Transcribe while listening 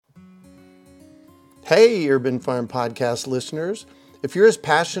Hey, Urban Farm Podcast listeners. If you're as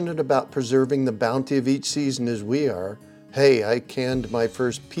passionate about preserving the bounty of each season as we are, hey, I canned my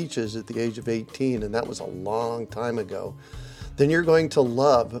first peaches at the age of 18, and that was a long time ago, then you're going to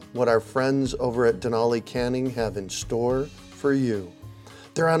love what our friends over at Denali Canning have in store for you.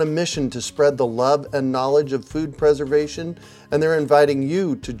 They're on a mission to spread the love and knowledge of food preservation, and they're inviting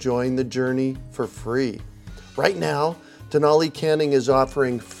you to join the journey for free. Right now, Denali Canning is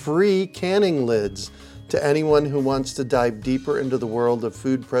offering free canning lids to anyone who wants to dive deeper into the world of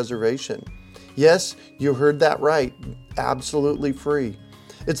food preservation. Yes, you heard that right, absolutely free.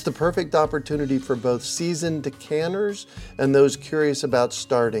 It's the perfect opportunity for both seasoned canners and those curious about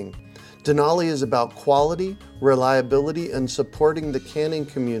starting. Denali is about quality, reliability, and supporting the canning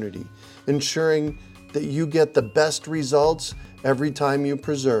community, ensuring that you get the best results every time you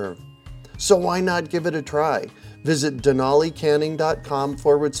preserve. So why not give it a try? Visit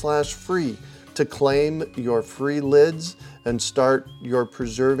denalicanning.com/free to claim your free lids and start your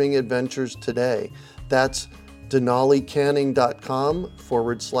preserving adventures today. That's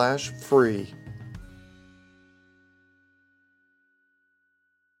denalicanning.com/free.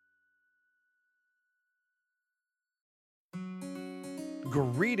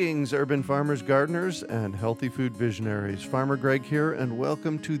 Greetings, urban farmers, gardeners, and healthy food visionaries. Farmer Greg here, and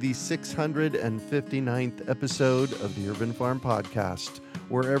welcome to the 659th episode of the Urban Farm Podcast,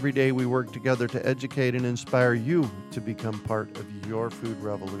 where every day we work together to educate and inspire you to become part of your food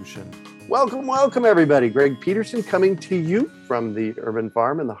revolution. Welcome, everybody. Greg Peterson coming to you from the Urban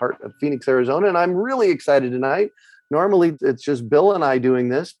Farm in the heart of Phoenix, Arizona, and I'm really excited tonight. Normally, it's just Bill and I doing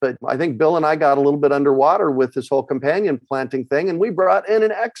this, but I think Bill and I got a little bit underwater with this whole companion planting thing, and we brought in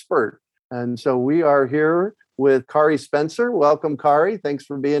an expert. And so we are here with Kari Spencer. Welcome, Kari. Thanks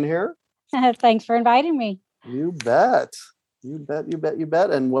for being here. Thanks for inviting me. You bet. You bet.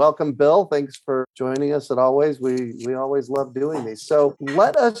 And welcome, Bill. Thanks for joining us as always. We always love doing these. So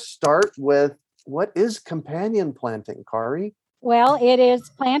let us start with, what is companion planting, Kari? Well, it is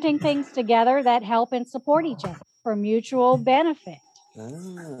planting things together that help and support each other for mutual benefit.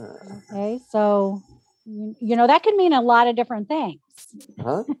 Okay, so, that can mean a lot of different things.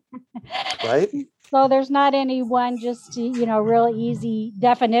 Right. So there's not any one just, real easy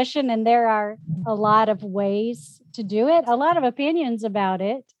definition, and there are a lot of ways to do it, a lot of opinions about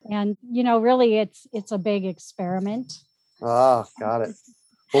it. And, really it's a big experiment. Got it.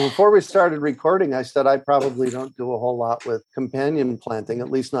 Well, before we started recording, I said I probably don't do a whole lot with companion planting,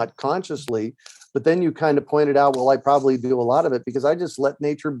 at least not consciously. But then you kind of pointed out, well, I probably do a lot of it because I just let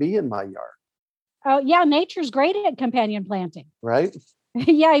nature be in my yard. Oh, yeah, nature's great at companion planting. Right?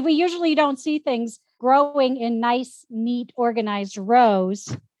 Yeah, we usually don't see things growing in nice, neat, organized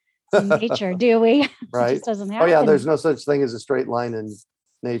rows in nature, do we? Right. It just doesn't happen. Oh, yeah, there's no such thing as a straight line in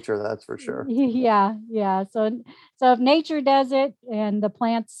nature, that's for sure. Yeah. So if nature does it and the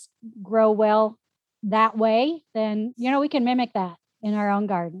plants grow well that way, then we can mimic that in our own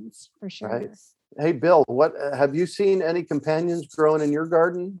gardens for sure. Right. Hey, Bill, what have you seen any companions growing in your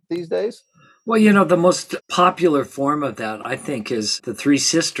garden these days? Well, the most popular form of that, I think, is the Three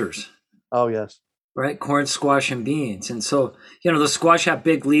Sisters. Oh, yes. Right? Corn, squash, and beans. And so, the squash have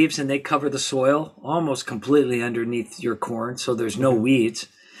big leaves and they cover the soil almost completely underneath your corn. So there's no weeds.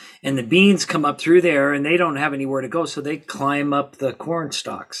 And the beans come up through there and they don't have anywhere to go. So they climb up the corn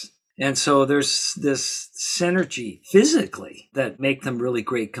stalks. And so there's this synergy physically that make them really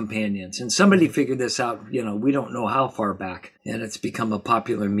great companions. And somebody figured this out, we don't know how far back. And it's become a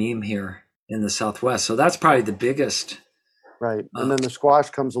popular meme here in the Southwest. So that's probably the biggest. Right. And then the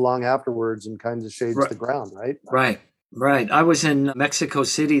squash comes along afterwards and kind of shades the ground, right? Right. I was in Mexico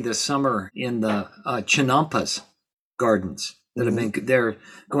City this summer in the Chinampas gardens that have been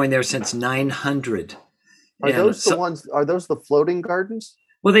going there since 900. Are those the floating gardens?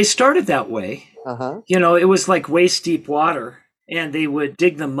 Well, they started that way. It was like waist deep water, and they would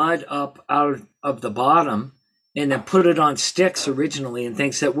dig the mud up out of the bottom and then put it on sticks originally and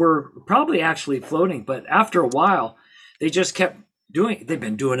things that were probably actually floating. But after a while, they just kept they've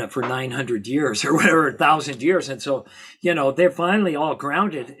been doing it for 900 years or whatever, 1,000 years. And so, they're finally all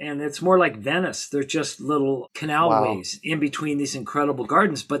grounded, and it's more like Venice. They're just little canalways in between these incredible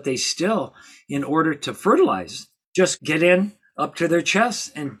gardens, but they still, in order to fertilize, just get in up to their chests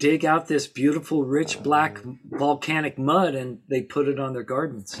and dig out this beautiful, rich, black volcanic mud, and they put it on their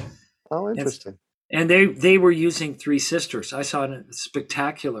gardens. Oh, interesting. And they were using Three Sisters. I saw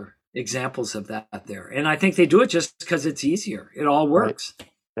spectacular examples of that there. And I think they do it just because it's easier. It all works. Right.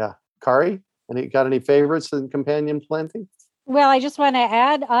 Yeah. Kari, got any favorites in companion planting? Well, I just want to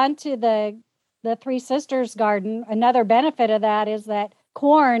add on to the Three Sisters garden. Another benefit of that is that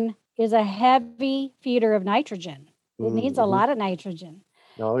corn is a heavy feeder of nitrogen. It needs a lot of nitrogen.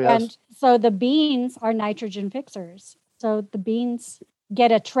 Oh, yes. And so the beans are nitrogen fixers. So the beans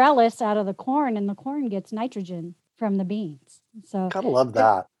get a trellis out of the corn, and the corn gets nitrogen from the beans. So Gotta love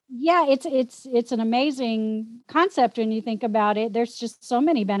that. Yeah, it's an amazing concept when you think about it. There's just so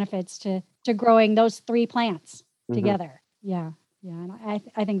many benefits to growing those three plants together. Yeah. And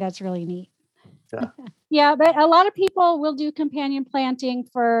I think that's really neat. Yeah. Yeah, but a lot of people will do companion planting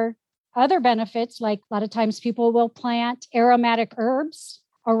for other benefits. Like a lot of times people will plant aromatic herbs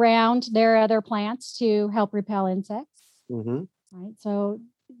around their other plants to help repel insects. Right. So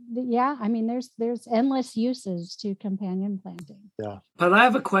yeah, I mean, there's endless uses to companion planting. Yeah. But I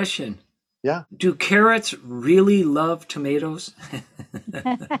have a question. Yeah. Do carrots really love tomatoes?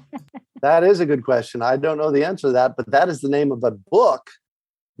 That is a good question. I don't know the answer to that, but that is the name of a book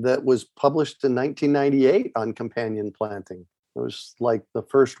that was published in 1998 on companion planting. It was like the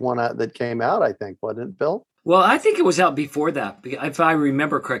first one that came out, I think, wasn't it, Bill? Well, I think it was out before that, if I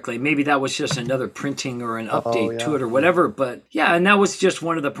remember correctly. Maybe that was just another printing or an update to it or whatever. But yeah, and that was just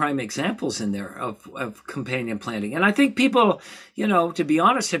one of the prime examples in there of companion planting. And I think people, to be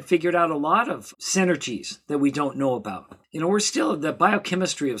honest, have figured out a lot of synergies that we don't know about. We're still, the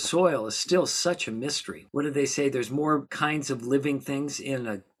biochemistry of soil is still such a mystery. What do they say? There's more kinds of living things in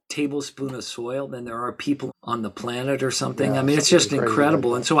a tablespoon of soil than there are people on the planet or something. I mean, it's just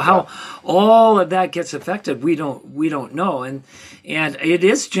incredible. And so how all of that gets affected, we don't know. And it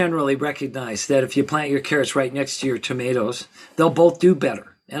is generally recognized that if you plant your carrots right next to your tomatoes, they'll both do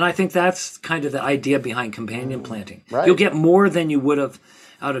better. And I think that's kind of the idea behind companion planting. Right. You'll get more than you would have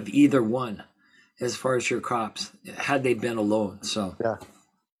out of either one as far as your crops had they been alone. So yeah.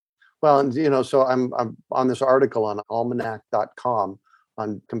 Well, and so I'm on this article on almanac.com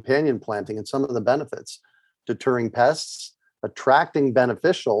on companion planting and some of the benefits: deterring pests, attracting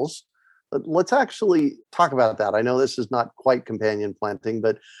beneficials. But let's actually talk about that. I know this is not quite companion planting,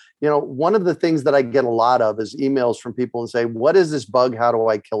 but one of the things that I get a lot of is emails from people and say, "What is this bug? How do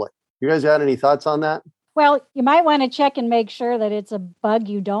I kill it?" You guys got any thoughts on that? Well, you might want to check and make sure that it's a bug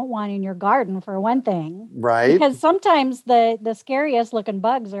you don't want in your garden, for one thing. Right. Because sometimes the scariest looking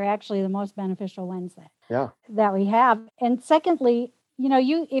bugs are actually the most beneficial ones that we have. And secondly,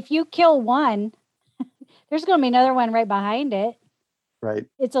 if you kill one, there's going to be another one right behind it. Right.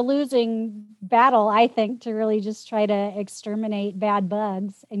 It's a losing battle, I think, to really just try to exterminate bad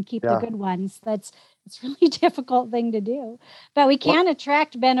bugs and keep the good ones. It's a really difficult thing to do. But we can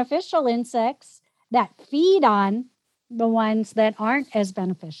attract beneficial insects that feed on the ones that aren't as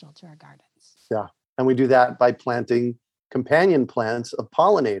beneficial to our gardens. Yeah. And we do that by planting companion plants of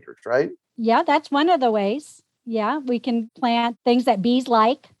pollinators, right? Yeah, that's one of the ways. Yeah, we can plant things that bees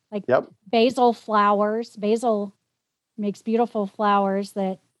like basil flowers. Basil makes beautiful flowers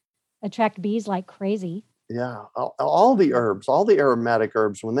that attract bees like crazy. Yeah, all the herbs, all the aromatic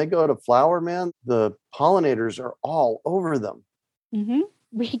herbs, when they go to flower, man, the pollinators are all over them. Mm-hmm.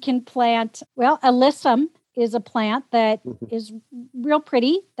 We can plant, alyssum is a plant that is real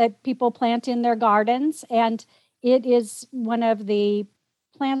pretty that people plant in their gardens. And it is one of the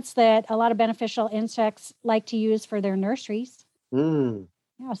plants that a lot of beneficial insects like to use for their nurseries.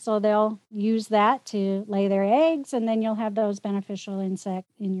 Yeah, so they'll use that to lay their eggs, and then you'll have those beneficial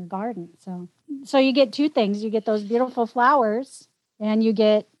insects in your garden. So you get two things. You get those beautiful flowers, and you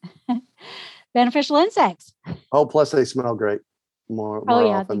get beneficial insects. Oh, plus they smell great more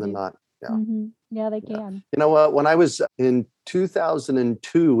often than not. Yeah. Mm-hmm. Yeah, they can. You know what? When I was in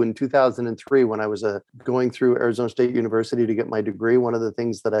 2002 and 2003, when I was going through Arizona State University to get my degree, one of the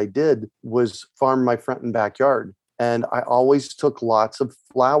things that I did was farm my front and backyard. And I always took lots of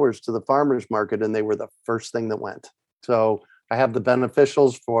flowers to the farmer's market, and they were the first thing that went. So I have the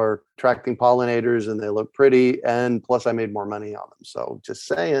beneficials for attracting pollinators, and they look pretty. And plus I made more money on them. So just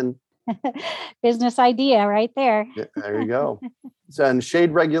saying. Business idea right there. Yeah, there you go. And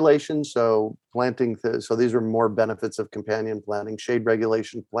shade regulation. So planting, so these are more benefits of companion planting, shade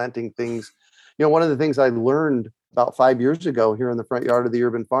regulation, planting things. One of the things I learned about 5 years ago here in the front yard of the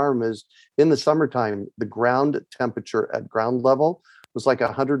urban farm is in the summertime, the ground temperature at ground level was like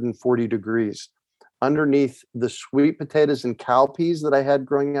 140 degrees. Underneath the sweet potatoes and cowpeas that I had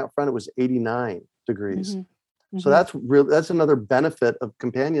growing out front, it was 89 degrees. Mm-hmm. So that's another benefit of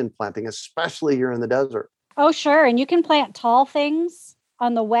companion planting, especially here in the desert. Oh, sure. And you can plant tall things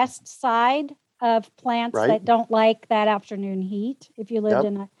on the west side of plants that don't like that afternoon heat if you live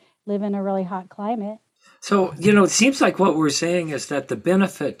in a really hot climate. So, it seems like what we're saying is that the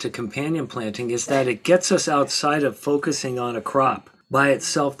benefit to companion planting is that it gets us outside of focusing on a crop. by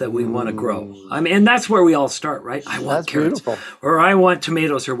itself that we want to grow. I mean, and that's where we all start, right? I want carrots, beautiful. or I want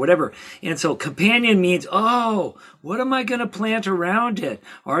tomatoes, or whatever. And so companion means, oh, what am I going to plant around it?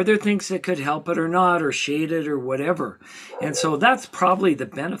 Are there things that could help it or not, or shade it or whatever? And so that's probably the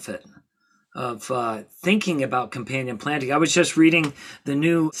benefit of thinking about companion planting. I was just reading the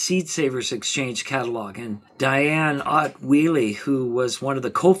new Seed Savers Exchange catalog, and Diane Ott-Wheely, who was one of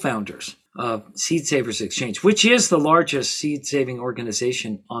the co-founders of Seed Savers Exchange, which is the largest seed saving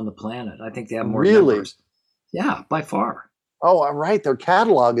organization on the planet. I think they have more members. Yeah, by far. Oh, all right. Their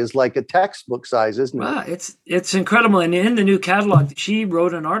catalog is like a textbook size, isn't it? It's incredible. And in the new catalog, she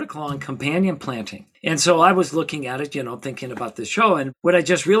wrote an article on companion planting. And so I was looking at it, thinking about the show. And what I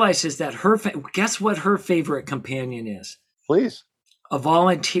just realized is that guess what her favorite companion is? Please. A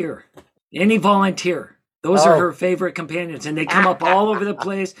volunteer. Any volunteer. Those are her favorite companions. And they come up all over the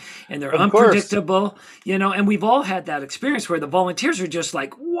place, and they're unpredictable, and we've all had that experience where the volunteers are just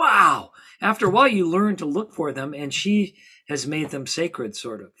like, wow. After a while, you learn to look for them, and she has made them sacred,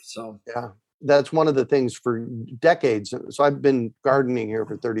 sort of. So yeah, that's one of the things for decades. So I've been gardening here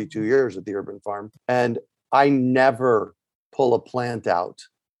for 32 years at the Urban Farm, and I never pull a plant out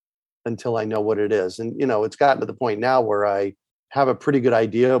until I know what it is. And, it's gotten to the point now where I have a pretty good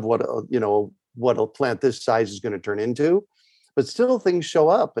idea of what a plant this size is going to turn into, but still things show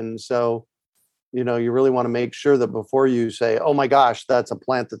up. And so, you really want to make sure that before you say, oh my gosh, that's a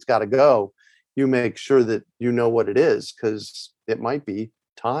plant that's got to go, you make sure that you know what it is, because it might be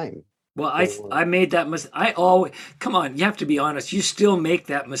time. Well, I made that mistake. Come on, you have to be honest. You still make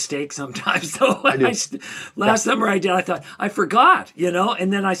that mistake sometimes, though. Last summer I did. I thought I forgot,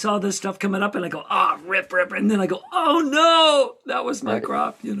 and then I saw this stuff coming up, and I go, rip, and then I go, oh no, that was my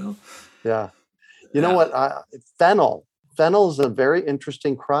crop, Yeah. You know what? Fennel. Fennel is a very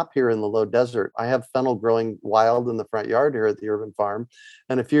interesting crop here in the low desert. I have fennel growing wild in the front yard here at the Urban Farm.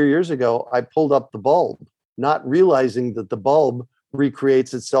 And a few years ago, I pulled up the bulb, not realizing that the bulb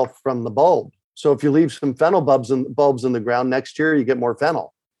recreates itself from the bulb. So if you leave some fennel bulbs in the ground, next year you get more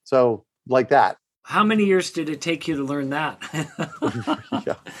fennel. So like that. How many years did it take you to learn that?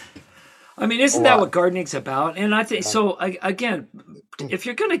 Yeah. I mean, isn't that what gardening's about? And I think so. Again, if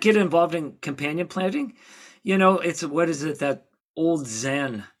you're going to get involved in companion planting, it's what is it, that old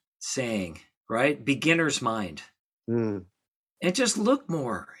Zen saying, right? Beginner's mind. And just look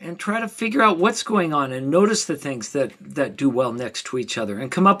more and try to figure out what's going on and notice the things that do well next to each other, and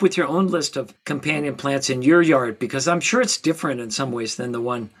come up with your own list of companion plants in your yard, because I'm sure it's different in some ways than the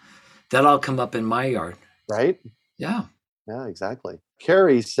one that'll come up in my yard. Right? Yeah. Yeah, exactly.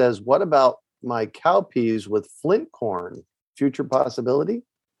 Carrie says, what about my cowpeas with flint corn? Future possibility?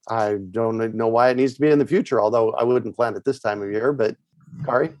 I don't know why it needs to be in the future, although I wouldn't plant it this time of year, but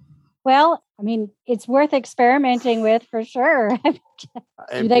Kari? Well, I mean, it's worth experimenting with for sure.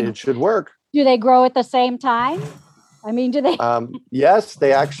 It should work. Do they grow at the same time? I mean, do they? Yes,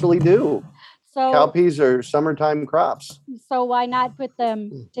 they actually do. So cowpeas are summertime crops. So why not put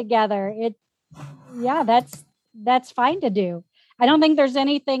them together? That's fine to do. I don't think there's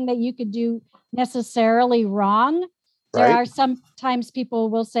anything that you could do necessarily wrong. There are sometimes people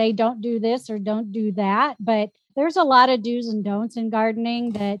will say, don't do this or don't do that. But there's a lot of do's and don'ts in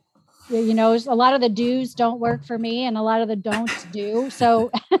gardening that, a lot of the do's don't work for me and a lot of the don'ts do.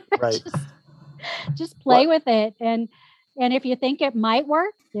 So just play with it. And if you think it might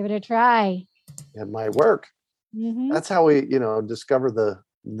work, give it a try. It might work. Mm-hmm. That's how we, discover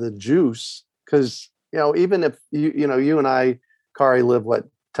the juice. Because, even if you and I, Kari, live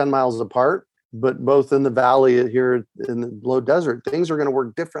 10 miles apart, but both in the valley here in the low desert, things are going to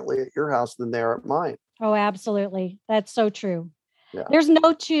work differently at your house than they are at mine. Oh, absolutely. That's so true. Yeah. There's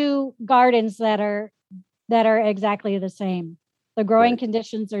no two gardens that are exactly the same. The growing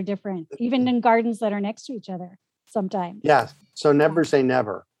conditions are different, even in gardens that are next to each other sometimes. Yeah. So never say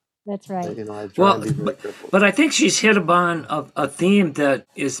never. That's right. I try to be very careful. But I think she's hit upon a theme that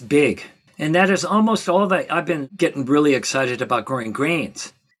is big. And that is almost all that I've been getting really excited about growing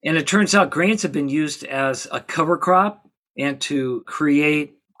grains. And it turns out grains have been used as a cover crop and to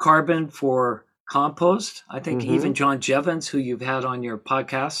create carbon for compost. I think even John Jevons, who you've had on your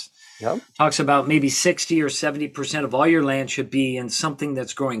podcast, talks about maybe 60 or 70% of all your land should be in something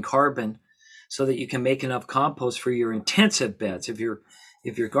that's growing carbon so that you can make enough compost for your intensive beds if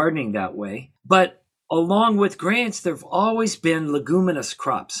you're gardening that way. But along with grains, there have always been leguminous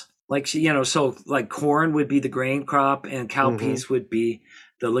crops. So corn would be the grain crop and cowpeas would be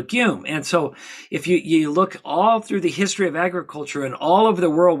the legume. And so if you look all through the history of agriculture and all over the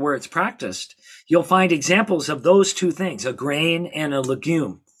world where it's practiced, you'll find examples of those two things, a grain and a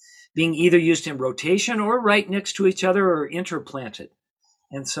legume, being either used in rotation or right next to each other or interplanted.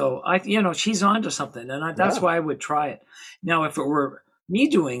 And so she's onto something, and that's why I would try it. Now, if it were me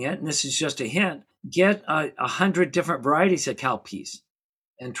doing it, and this is just a hint, get 100 different varieties of cowpeas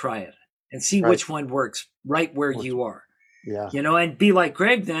and try it and see which one works right where you are. Yeah. And be like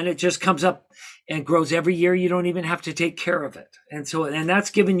Greg, then it just comes up and grows every year. You don't even have to take care of it. And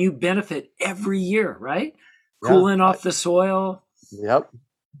that's giving you benefit every year, right? Yeah. Cooling off the soil. Yep.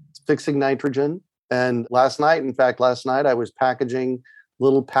 It's fixing nitrogen. And last night I was packaging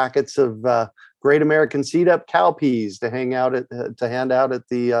little packets of Great American Seed Up cowpeas to hand out at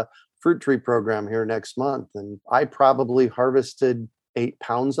the fruit tree program here next month. And I probably harvested 8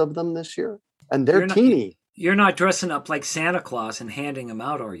 pounds of them this year. And they're teeny. You're not dressing up like Santa Claus and handing them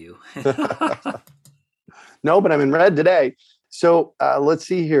out, are you? No, but I'm in red today. So let's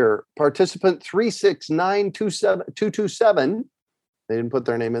see here. Participant 3692227. They didn't put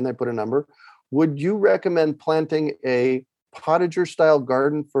their name in. They put a number. Would you recommend planting a potager style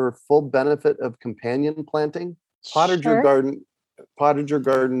garden for full benefit of companion planting? Potager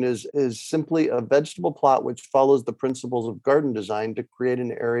garden is simply a vegetable plot which follows the principles of garden design to create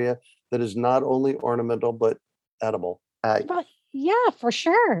an area that is not only ornamental but edible. Yeah, for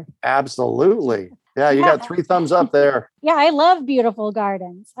sure. Absolutely. Yeah, you got 3 thumbs up there. Yeah, I love beautiful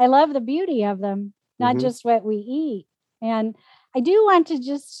gardens. I love the beauty of them, not just what we eat. And I do want to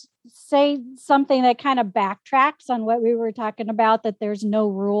just say something that kind of backtracks on what we were talking about, that there's no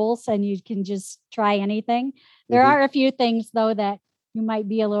rules and you can just try anything. There are a few things, though, that you might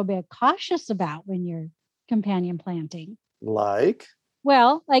be a little bit cautious about when you're companion planting. Like?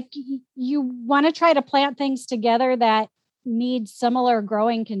 Well, like you want to try to plant things together that need similar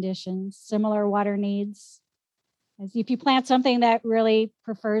growing conditions, similar water needs. As if you plant something that really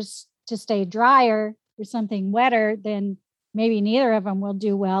prefers to stay drier or something wetter, then maybe neither of them will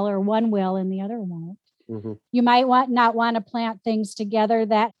do well, or one will and the other won't. You might not want to plant things together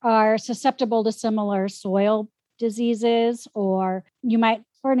that are susceptible to similar soil diseases, or you might,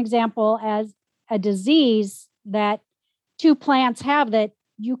 for an example, as a disease that 2 plants have that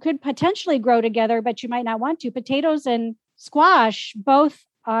you could potentially grow together, but you might not want to. Potatoes and squash both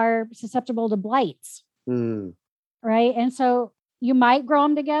are susceptible to blights, right? And so you might grow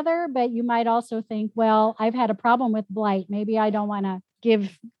them together, but you might also think, well, I've had a problem with blight. Maybe I don't want to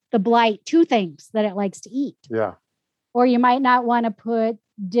give the blight 2 things that it likes to eat. Yeah. Or you might not want to put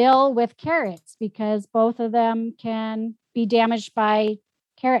dill with carrots because both of them can be damaged by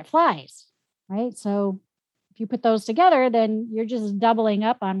carrot flies, right? So if you put those together, then you're just doubling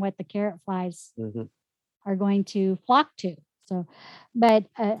up on what the carrot flies are going to flock to. So, but,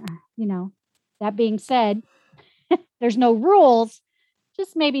 that being said, there's no rules,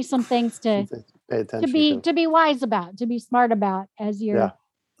 just maybe some things to be wise about, to be smart about as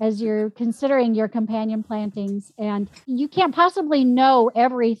you're considering your companion plantings. And you can't possibly know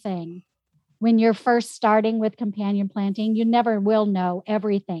everything when you're first starting with companion planting. You never will know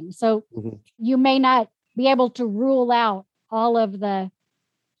everything. So you may not be able to rule out all of the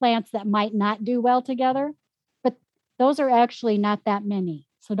plants that might not do well together, but those are actually not that many.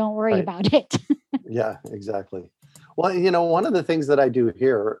 So don't worry about it. Yeah, exactly. Well, one of the things that I do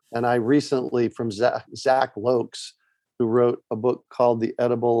here, and I recently, from Zach Lokes, who wrote a book called The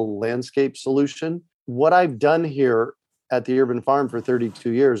Edible Landscape Solution. What I've done here at the Urban Farm for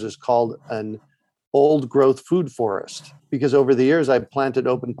 32 years is called an old growth food forest, because over the years I've planted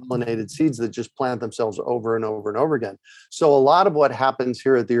open pollinated seeds that just plant themselves over and over and over again. So a lot of what happens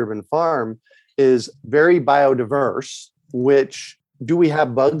here at the Urban Farm is very biodiverse, which do we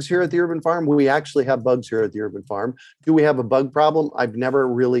have bugs here at the Urban Farm? We actually have bugs here at the Urban Farm. Do we have a bug problem? I've never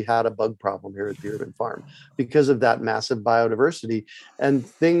really had a bug problem here at the Urban Farm because of that massive biodiversity. And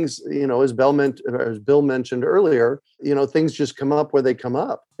things, as Bill mentioned earlier, things just come up where they come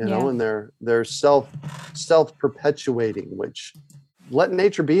up, and they're self-perpetuating, which let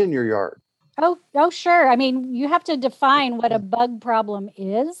nature be in your yard. Oh, sure. I mean, you have to define what a bug problem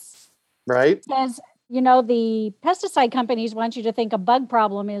is. Right. Because the pesticide companies want you to think a bug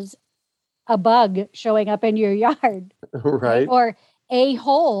problem is a bug showing up in your yard. Right. Or a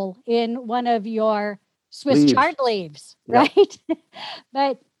hole in one of your Swiss chard leaves, right?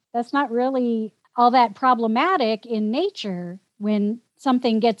 But that's not really all that problematic in nature when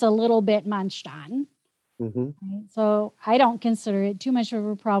something gets a little bit munched on. Right? So I don't consider it too much of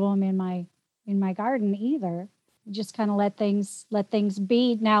a problem in my garden either. Just kind of let things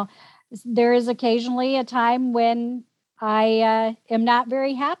be. Now, there is occasionally a time when I am not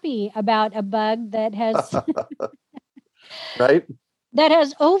very happy about a bug that has right, that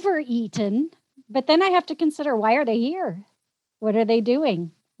has overeaten. But then I have to consider, why are they here? What are they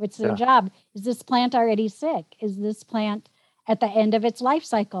doing? What's their job? Is this plant already sick? Is this plant at the end of its life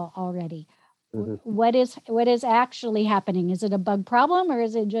cycle already. Mm-hmm. What is actually happening? Is it a bug problem or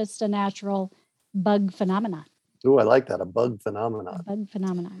is it just a natural bug phenomenon? Oh, I like that. A bug phenomenon. A bug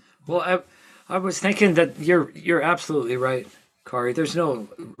phenomenon. Well, I was thinking that you're absolutely right, Kari. There's no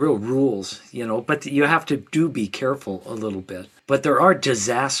real rules, but you have to be careful a little bit. But there are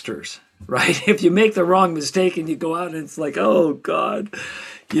disasters, right? If you make the wrong mistake and you go out and it's like, oh God,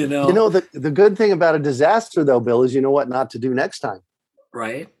 the good thing about a disaster though, Bill, is you know what not to do next time.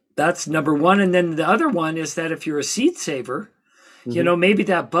 Right. That's number one. And then the other one is that if you're a seed saver, maybe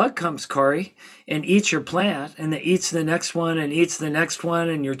that bug comes, Kari, and eats your plant, and it eats the next one and eats the next one,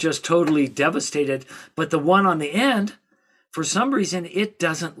 and you're just totally devastated. But the one on the end, for some reason, it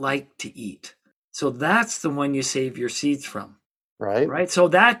doesn't like to eat. So that's the one you save your seeds from. Right. Right. So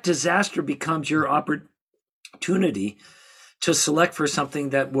that disaster becomes your opportunity to select for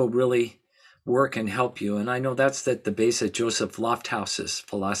something that will really work and help you. And I know that's at the base of Joseph Lofthouse's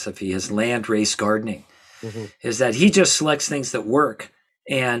philosophy, his land race gardening. Is that he just selects things that work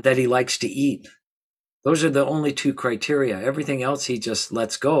and that he likes to eat. Those are the only two criteria. Everything else he just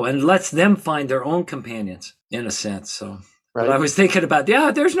lets go and lets them find their own companions, in a sense. So right. But I was thinking about,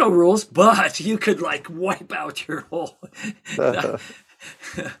 there's no rules, but you could wipe out your whole.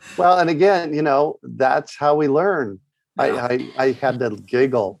 Well, and again, that's how we learn. Yeah. I had to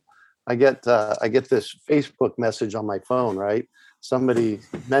giggle. I get this Facebook message on my phone, right? Somebody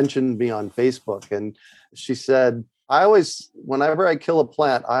mentioned me on Facebook and she said, whenever I kill a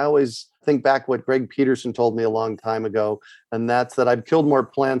plant, I always think back what Greg Peterson told me a long time ago. And that's that I've killed more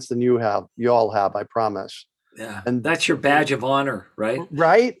plants than you all have, I promise. Yeah. And that's your badge of honor, right?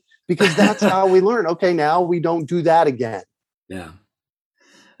 Right. Because that's how we learn. Okay. Now we don't do that again. Yeah.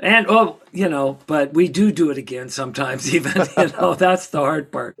 And, but we do it again sometimes even, that's the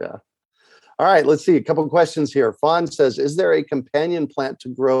hard part. Yeah. All right, let's see. A couple of questions here. Fawn says, is there a companion plant to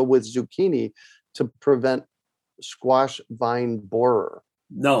grow with zucchini to prevent squash vine borer?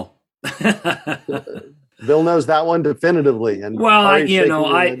 No. Bill knows that one definitively. And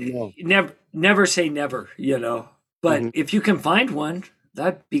I never say never, but if you can find one,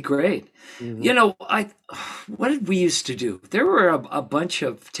 that'd be great. What did we used to do? There were a bunch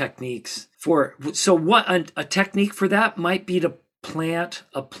of techniques a technique for that might be to plant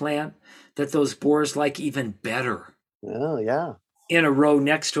a plant that those borers like even better. Oh, yeah. In a row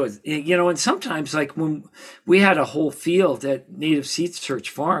next to it. And sometimes when we had a whole field at Native Seed Search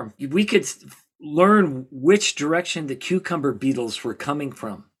Farm, we could learn which direction the cucumber beetles were coming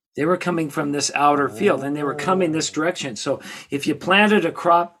from. They were coming from this outer field and they were coming this direction. So if you planted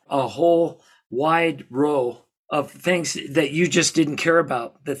a whole wide row of things that you just didn't care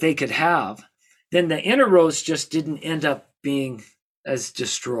about that they could have, then the inner rows just didn't end up being as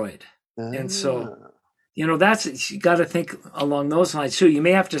destroyed. And so, that's, you got to think along those lines too. You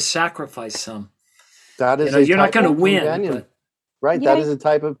may have to sacrifice some. That is, you're not going to win. But, right. Yeah. That is a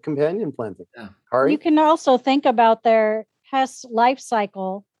type of companion planting. Yeah. Kari? You can also think about their pest life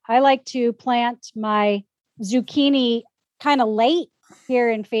cycle. I like to plant my zucchini kind of late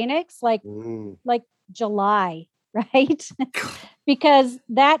here in Phoenix, like July, right? Because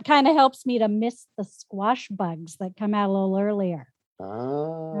that kind of helps me to miss the squash bugs that come out a little earlier.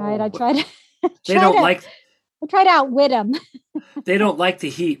 Oh. Right. I try to. I try to outwit them. They don't like the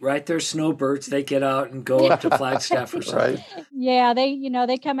heat, right? They're snowbirds. They get out and go up to Flagstaff or something. Right. Yeah,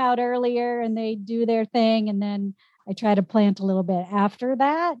 they come out earlier and they do their thing, and then I try to plant a little bit after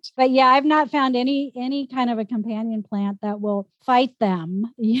that. But yeah, I've not found any kind of a companion plant that will fight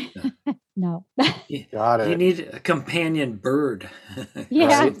them. No. Got it. You need a companion bird.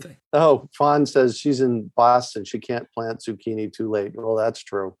 Yeah. Oh, Fawn says she's in Boston. She can't plant zucchini too late. Well, that's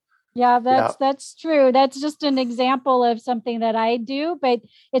true. Yeah, that's true. That's just an example of something that I do, but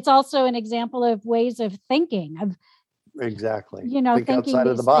it's also an example of ways of thinking, of exactly. Think thinking outside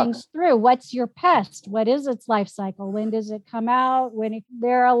these of the box. Things through. What's your pest? What is its life cycle? When does it come out?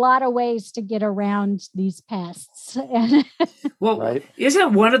 There are a lot of ways to get around these pests. Well, right.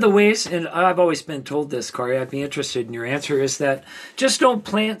 Isn't one of the ways, and I've always been told this, Kari, I'd be interested in your answer, is that just don't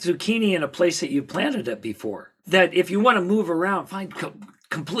plant zucchini in a place that you planted it before. That if you want to move around, find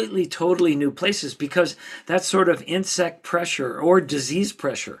completely, totally new places, because that sort of insect pressure or disease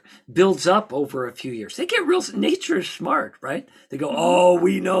pressure builds up over a few years. They get nature is smart, right? They go, oh,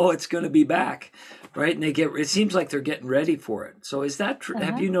 we know it's going to be back, right? And it seems like they're getting ready for it. So is that true?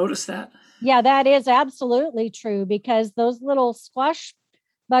 Have you noticed that? Yeah, that is absolutely true, because those little squash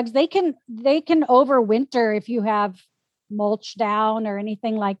bugs, they can overwinter if you have mulch down or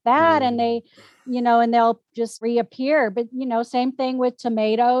anything like that. And they, and they'll just reappear. But, same thing with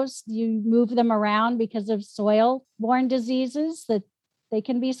tomatoes. You move them around because of soil-borne diseases that they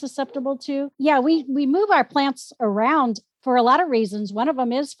can be susceptible to. Yeah, we move our plants around for a lot of reasons. One of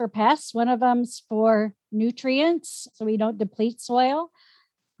them is for pests. One of them's for nutrients, so we don't deplete soil.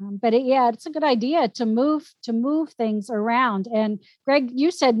 But it's a good idea to move things around. And Greg,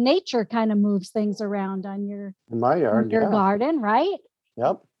 you said nature kind of moves things around in my yard, your garden, right?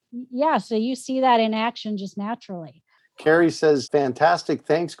 Yep. Yeah. So you see that in action just naturally. Carrie says, fantastic.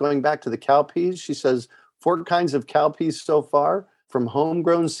 Thanks. Going back to the cowpeas, she says 4 kinds of cowpeas so far from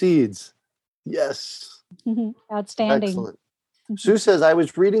homegrown seeds. Yes. Outstanding. Excellent. Sue says, I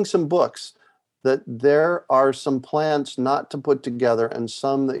was reading some books that there are some plants not to put together and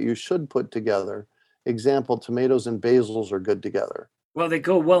some that you should put together. Example, tomatoes and basils are good together. Well, they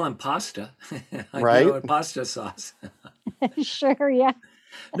go well in pasta, right? In pasta sauce. Sure, yeah.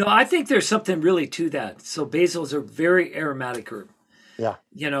 No, I think there's something really to that. So basils are very aromatic herb. Yeah.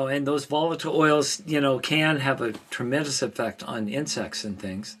 And those volatile oils, can have a tremendous effect on insects and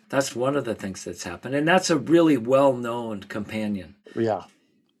things. That's one of the things that's happened. And that's a really well-known companion. Yeah.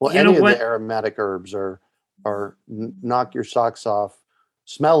 Well, any of the aromatic herbs are knock your socks off,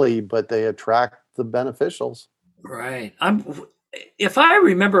 smelly, but they attract the beneficials. Right. If I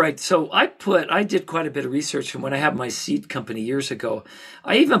remember right, so I did quite a bit of research, and when I had my seed company years ago,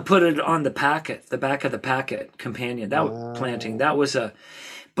 I even put it on the back of the packet companion, planting. That was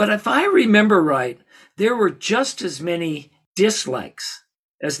but if I remember right, there were just as many dislikes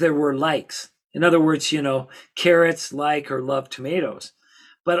as there were likes. In other words, carrots like or love tomatoes.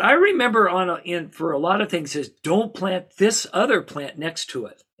 But I remember for a lot of things is don't plant this other plant next to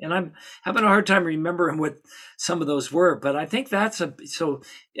it. And I'm having a hard time remembering what some of those were. But I think that's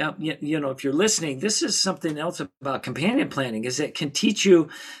if you're listening, this is something else about companion planting is it can teach you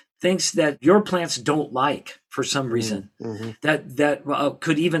things that your plants don't like for some reason that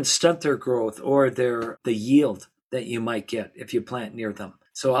could even stunt their growth or the yield that you might get if you plant near them.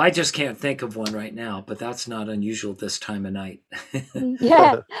 So I just can't think of one right now, but that's not unusual this time of night.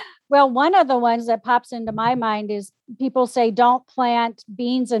 Yeah. Well, one of the ones that pops into my mind is people say don't plant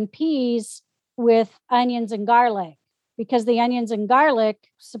beans and peas with onions and garlic because the onions and garlic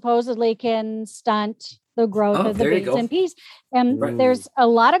supposedly can stunt the growth of the beans and peas. And there's a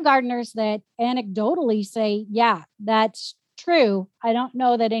lot of gardeners that anecdotally say, yeah, that's true. I don't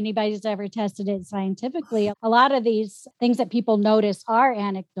know that anybody's ever tested it scientifically. A lot of these things that people notice are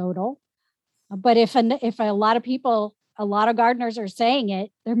anecdotal, but if a lot of gardeners are saying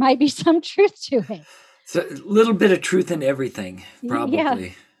it, there might be some truth to it. So a little bit of truth in everything,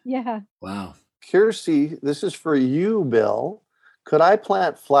 probably. Yeah. Wow. Kiersey, this is for you, Bill. Could I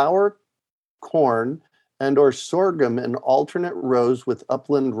plant flour, corn, and or sorghum in alternate rows with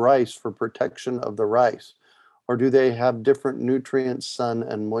upland rice for protection of the rice? Or do they have different nutrients, sun,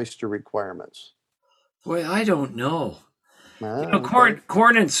 and moisture requirements? Boy, I don't know.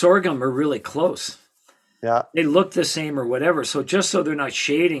 Corn and sorghum are really close. Yeah. They look the same or whatever. So just so they're not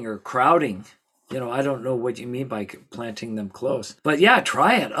shading or crowding, I don't know what you mean by planting them close. But yeah,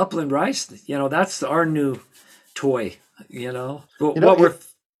 try it. Upland rice, that's our new toy, But what we're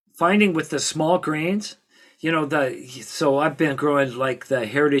finding with the small grains, so I've been growing like the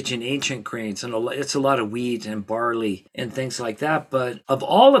heritage and ancient grains, and it's a lot of wheat and barley and things like that. But of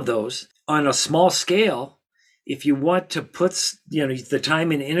all of those, on a small scale, if you want to put the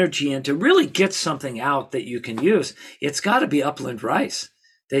time and energy in to really get something out that you can use, it's got to be upland rice.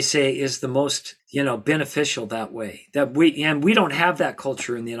 They say is the most beneficial that way. We don't have that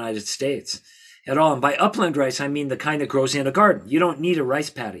culture in the United States at all. And by upland rice, I mean the kind that grows in a garden. You don't need a rice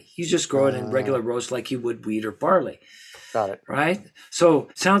paddy. You just grow it in regular rows like you would wheat or barley. Got it. Right? So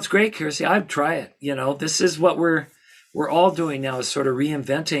sounds great, Kiersey. I'd try it. This is what we're all doing now is sort of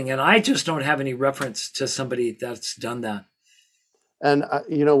reinventing. And I just don't have any reference to somebody that's done that. And,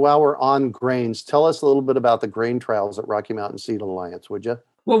 while we're on grains, tell us a little bit about the grain trials at Rocky Mountain Seed Alliance, would you?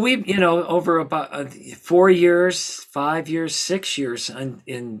 Well, we've, over about 4 years, 5 years, 6 years, and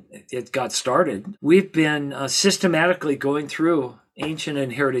it got started. We've been systematically going through ancient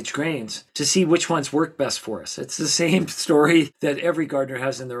and heritage grains to see which ones work best for us. It's the same story that every gardener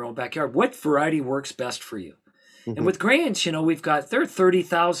has in their own backyard. What variety works best for you? Mm-hmm. And with grains, there are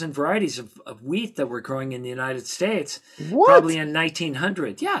 30,000 varieties of wheat that we're growing in the United States, probably in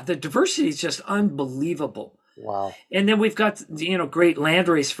 1900. Yeah, the diversity is just unbelievable. Wow. And then we've got, great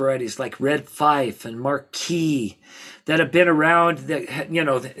landrace varieties like Red Fife and Marquis that have been around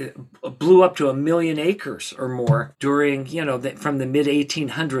that, blew up to 1 million acres or more during, from the mid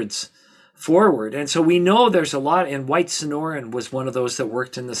 1800s forward. And so we know there's a lot, and White Sonoran was one of those that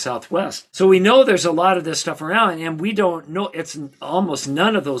worked in the Southwest. So we know there's a lot of this stuff around, and we don't know, it's almost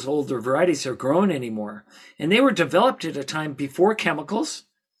none of those older varieties are grown anymore. And they were developed at a time before chemicals,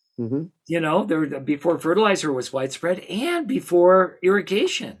 before fertilizer was widespread, and before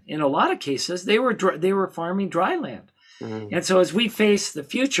irrigation. In a lot of cases, they were farming dry land. And so as we face the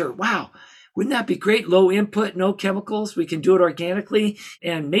future, wow, wouldn't that be great? Low input, no chemicals. We can do it organically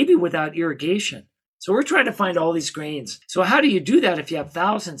and maybe without irrigation. So we're trying to find all these grains. So how do you do that if you have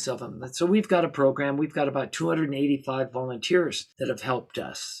thousands of them? So we've got a program. We've got about 285 volunteers that have helped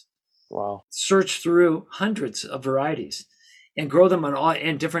us search through hundreds of varieties and grow them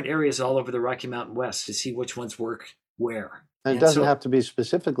in different areas all over the Rocky Mountain West to see which ones work where. And it doesn't have to be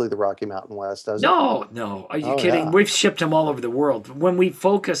specifically the Rocky Mountain West, does it? No. Are you kidding? Yeah. We've shipped them all over the world. When we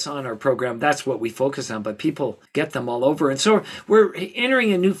focus on our program, that's what we focus on, but people get them all over. And so we're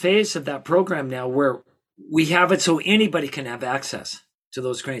entering a new phase of that program now where we have it so anybody can have access to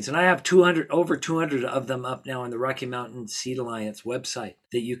those grains. And I have over 200 of them up now on the Rocky Mountain Seed Alliance website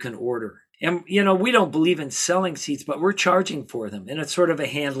that you can order. And, we don't believe in selling seeds, but we're charging for them. And it's sort of a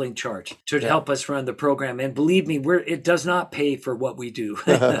handling charge to help us run the program. And believe me, it does not pay for what we do,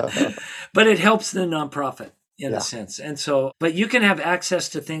 but it helps the nonprofit in a sense. And so, but you can have access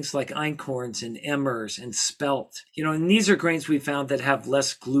to things like einkorns and emmers and spelt, and these are grains we found that have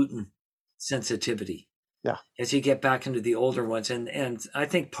less gluten sensitivity. Yeah. As you get back into the older ones. And I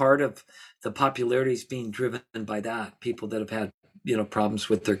think part of the popularity is being driven by that, people that have had problems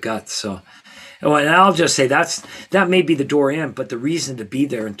with their guts. So, and I'll just say that may be the door in, but the reason to be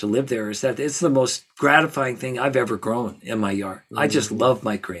there and to live there is that it's the most gratifying thing I've ever grown in my yard. I just love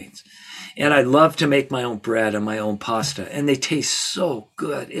my grains, and I love to make my own bread and my own pasta, and they taste so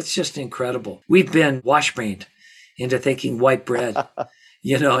good. It's just incredible. We've been washbrained into thinking white bread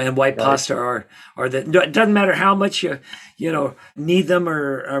and white pasta are it doesn't matter how much you knead them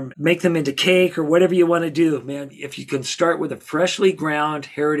or make them into cake or whatever you want to do, man. If you can start with a freshly ground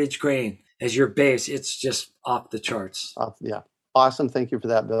heritage grain as your base, it's just off the charts. Awesome. Thank you for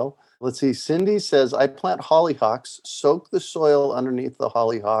that, Bill. Let's see. Cindy says, I plant hollyhocks, soak the soil underneath the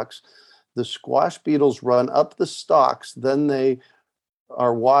hollyhocks. The squash beetles run up the stalks, then they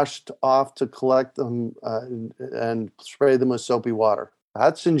are washed off to collect them and spray them with soapy water.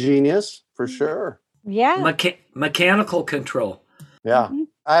 That's ingenious for sure. Yeah. Mechanical control. Yeah. Mm-hmm.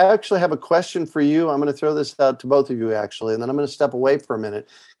 I actually have a question for you. I'm going to throw this out to both of you, actually, and then I'm going to step away for a minute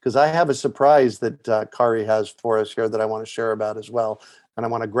because I have a surprise that Kari has for us here that I want to share about as well, and I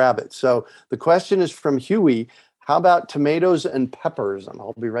want to grab it. So the question is from Huey. How about tomatoes and peppers? And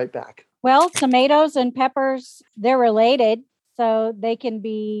I'll be right back. Well, tomatoes and peppers, they're related, so they can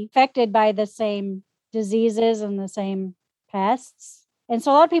be affected by the same diseases and the same pests. And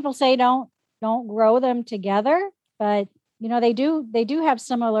so a lot of people say don't grow them together, but they do have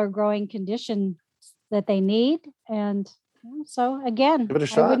similar growing conditions that they need. And so again, give it a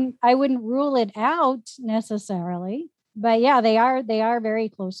shot. I wouldn't rule it out necessarily, but yeah, they are very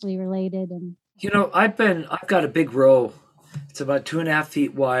closely related. And I've got a big row. It's about 2.5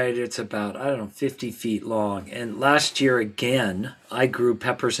 feet wide. It's about, 50 feet long. And last year, again, I grew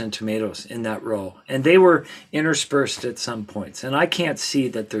peppers and tomatoes in that row. And they were interspersed at some points. And I can't see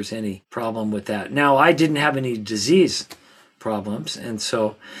that there's any problem with that. Now, I didn't have any disease problems. And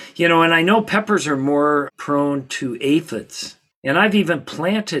so, and I know peppers are more prone to aphids. And I've even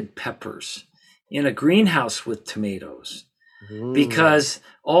planted peppers in a greenhouse with tomatoes because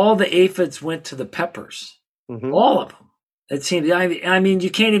all the aphids went to the peppers, all of them. It seems, I mean, you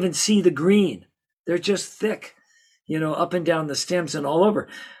can't even see the green. They're just thick, up and down the stems and all over.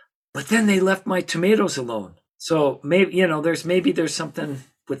 But then they left my tomatoes alone. So maybe, there's something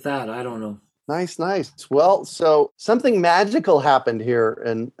with that. I don't know. Nice. Well, so something magical happened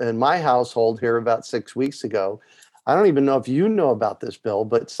here in my household here about 6 weeks ago. I don't even know if you know about this, Bill,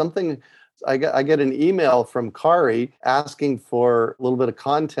 but I get an email from Kari asking for a little bit of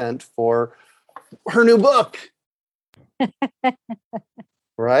content for her new book.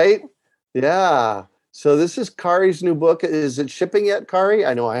 Right? Yeah. So this is Kari's new book. Is it shipping yet, Kari?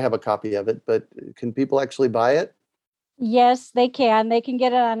 I know I have a copy of it, but can people actually buy it? Yes, they can. They can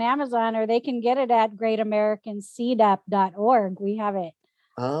get it on Amazon or they can get it at greatamericanseedup.org. We have it.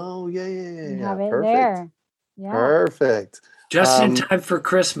 Oh, yeah. We have it there. Yeah. Perfect. Just in time for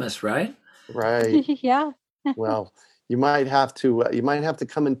Christmas, right? Right. Yeah. Well, you might have to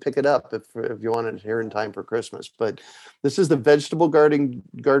come and pick it up if you want it here in time for Christmas. But this is the Vegetable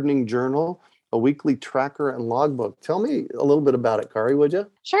Gardening Journal, a weekly tracker and logbook. Tell me a little bit about it, Kari, would you?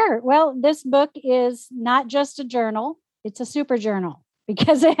 Sure. Well, this book is not just a journal. It's a super journal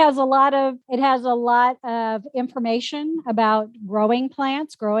because it has a lot of information about growing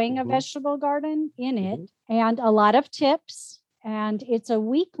plants, growing a vegetable garden in it, and a lot of tips. And it's a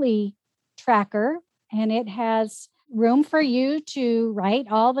weekly tracker, and it has room for you to write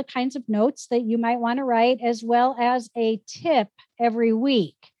all the kinds of notes that you might want to write, as well as a tip every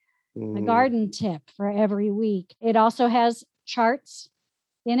week, a garden tip for every week. It also has charts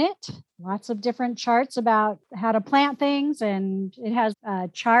in it, lots of different charts about how to plant things. And it has a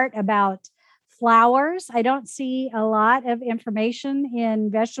chart about flowers. I don't see a lot of information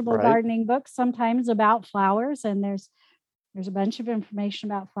in vegetable gardening books sometimes about flowers. And there's a bunch of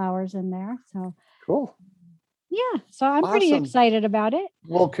information about flowers in there. So cool. Yeah, so I'm pretty excited about it.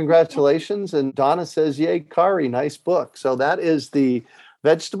 Well, congratulations. And Donna says, yay, Kari, nice book. So that is the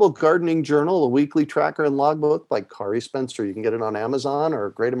Vegetable Gardening Journal, a weekly tracker and logbook by Kari Spencer. You can get it on Amazon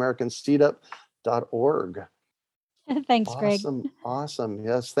or greatamericanseedup.org. Thanks, Greg. Awesome.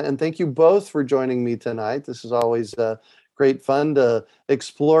 Yes. And thank you both for joining me tonight. This is always great fun to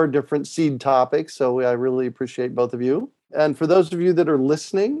explore different seed topics. So I really appreciate both of you. And for those of you that are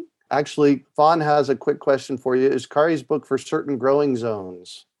listening, actually, Fawn has a quick question for you. Is Kari's book for certain growing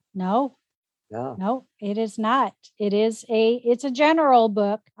zones? No. Yeah. No, it is not. It's a general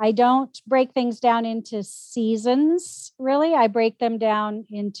book. I don't break things down into seasons, really. I break them down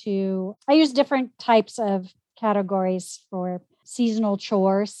I use different types of categories for seasonal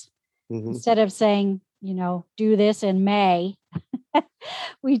chores. Instead of saying, do this in May,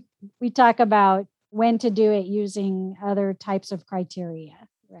 we talk about when to do it using other types of criteria.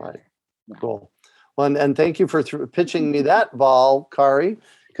 Right. Yeah. Cool. Well, and thank you for pitching me that ball, Kari,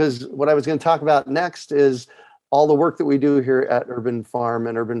 because what I was going to talk about next is all the work that we do here at Urban Farm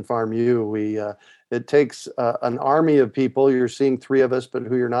and Urban Farm U. It takes an army of people. You're seeing three of us, but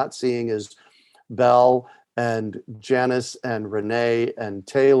who you're not seeing is Belle and Janice and Renee and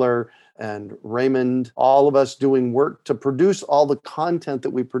Taylor and Raymond, all of us doing work to produce all the content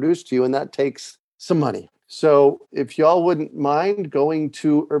that we produce to you, and that takes some money. So if y'all wouldn't mind going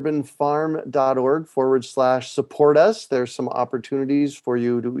to urbanfarm.org/support us, there's some opportunities for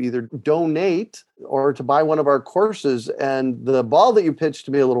you to either donate or to buy one of our courses. And the ball that you pitched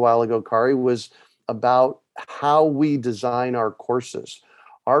to me a little while ago, Kari, was about how we design our courses.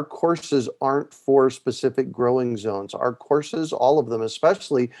 Our courses aren't for specific growing zones. Our courses, all of them,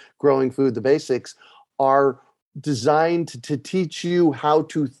 especially Growing Food, the Basics, are designed to teach you how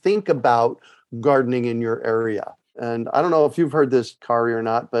to think about gardening in your area. And I don't know if you've heard this, Kari, or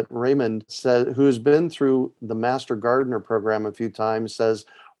not, but Raymond said, who's been through the Master Gardener program a few times, says,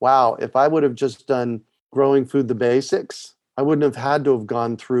 wow, if I would have just done Growing Food, the Basics, I wouldn't have had to have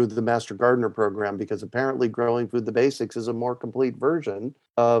gone through the Master Gardener program, because apparently Growing Food, the Basics is a more complete version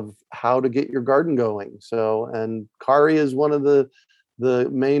of how to get your garden going. So, and Kari is one of the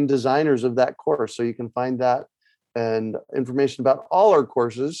main designers of that course. So you can find that and information about all our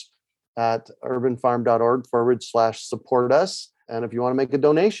courses at urbanfarm.org/support us. And if you want to make a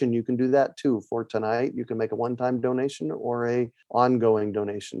donation, you can do that too. For tonight, you can make a one-time donation or a ongoing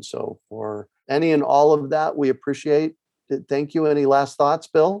donation. So for any and all of that, we appreciate it. Thank you. Any last thoughts,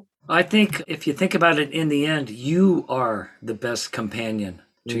 Bill? I think if you think about it, in the end, you are the best companion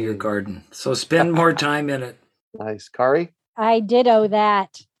to your garden. So spend more time in it. Nice. Kari? I ditto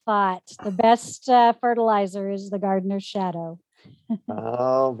that thought. The best fertilizer is the gardener's shadow.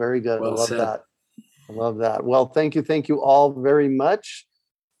 Oh, very good. Well I love said. that. I love that. Well, thank you all very much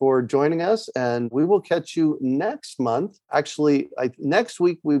for joining us. And we will catch you next month. Actually, next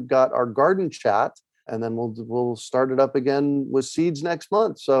week, we've got our garden chat. And then we'll start it up again with seeds next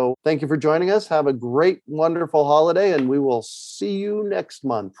month. So thank you for joining us. Have a great, wonderful holiday, and we will see you next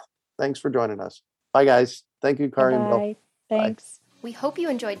month. Thanks for joining us. Bye, guys. Thank you, Kari and Bill. Thanks. Bye. We hope you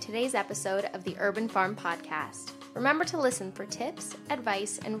enjoyed today's episode of the Urban Farm Podcast. Remember to listen for tips,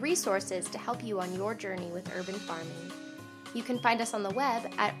 advice, and resources to help you on your journey with urban farming. You can find us on the web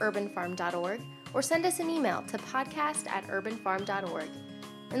at urbanfarm.org or send us an email to podcast@urbanfarm.org.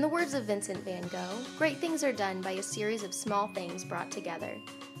 In the words of Vincent van Gogh, great things are done by a series of small things brought together.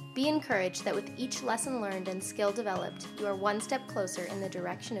 Be encouraged that with each lesson learned and skill developed, you are one step closer in the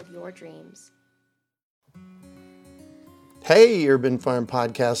direction of your dreams. Hey, Urban Farm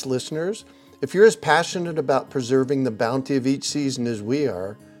Podcast listeners. If you're as passionate about preserving the bounty of each season as we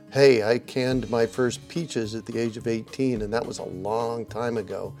are, hey, I canned my first peaches at the age of 18, and that was a long time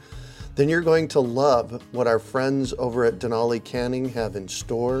ago, then you're going to love what our friends over at Denali Canning have in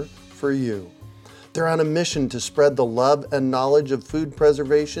store for you. They're on a mission to spread the love and knowledge of food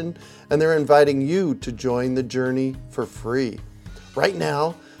preservation, and they're inviting you to join the journey for free. Right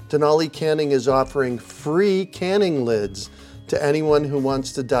now, Denali Canning is offering free canning lids to anyone who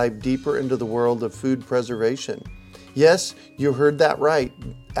wants to dive deeper into the world of food preservation. Yes, you heard that right,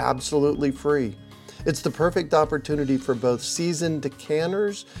 absolutely free. It's the perfect opportunity for both seasoned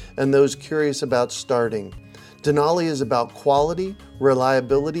decanners and those curious about starting. Denali is about quality,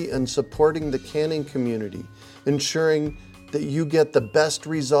 reliability, and supporting the canning community, ensuring that you get the best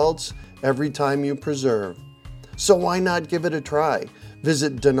results every time you preserve. So why not give it a try?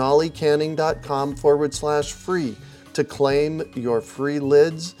 Visit denalicanning.com/free to claim your free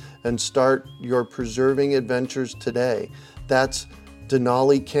lids and start your preserving adventures today. That's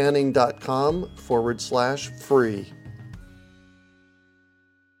denalicanning.com/free.